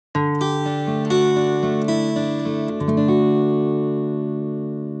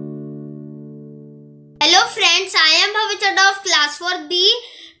method of class 4B.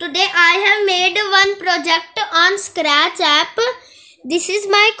 Today I have made one project on Scratch app. This is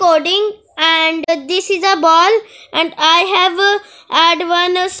my coding and this is a ball, and I have add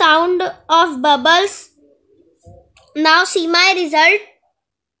one sound of bubbles. Now see my result.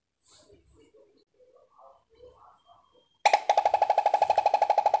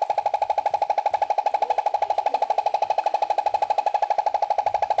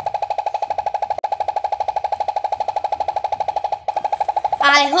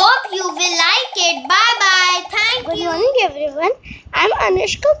 I hope you will like it. Bye bye. Thank you. Good morning everyone. I'm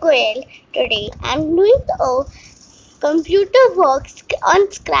Anushka Goyal. Today I'm doing a computer work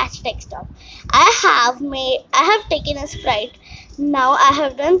on Scratch desktop. I have taken a sprite. Now I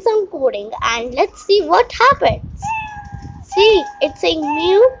have done some coding and let's see what happens. See, it's saying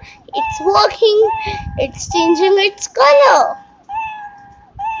new, it's working, it's changing its color.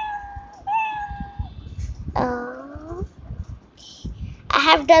 I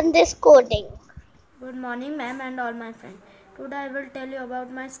have done this coding. Good morning, ma'am, and all my friends. Today I will tell you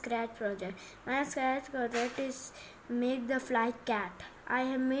about my Scratch project. My Scratch project is make the fly cat. I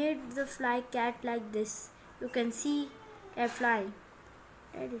have made the fly cat like this. You can see a fly.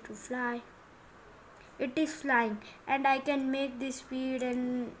 Ready to fly. It is flying, and I can make this speed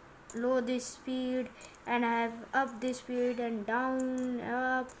and low this speed, and I have up this speed and down,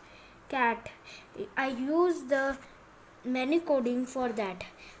 up. Cat. I use the many coding for that.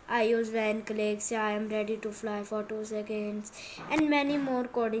 I use when clicks, I am ready to fly for 2 seconds, and many more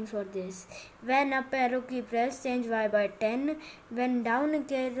codings for this. When up arrow key press, change y by 10. When down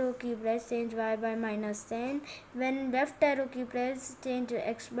arrow key press, change y by minus 10. When left arrow key press, change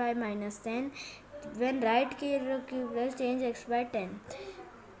x by minus 10. When right arrow key press, change x by 10.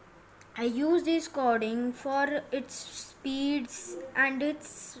 I use this coding for its speeds and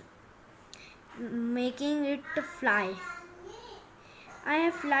its making it fly. I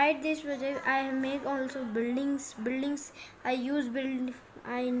have flight this project. I have make also buildings. I use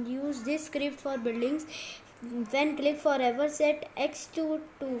this script for buildings. When click forever, set x to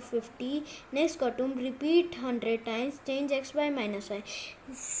 250. Next column repeat 100 times. Change x by minus y.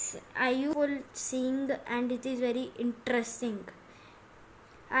 I use full seeing and it is very interesting.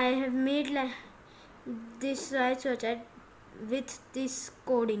 I have made this project with these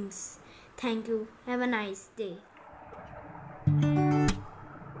codings. Thank you. Have a nice day.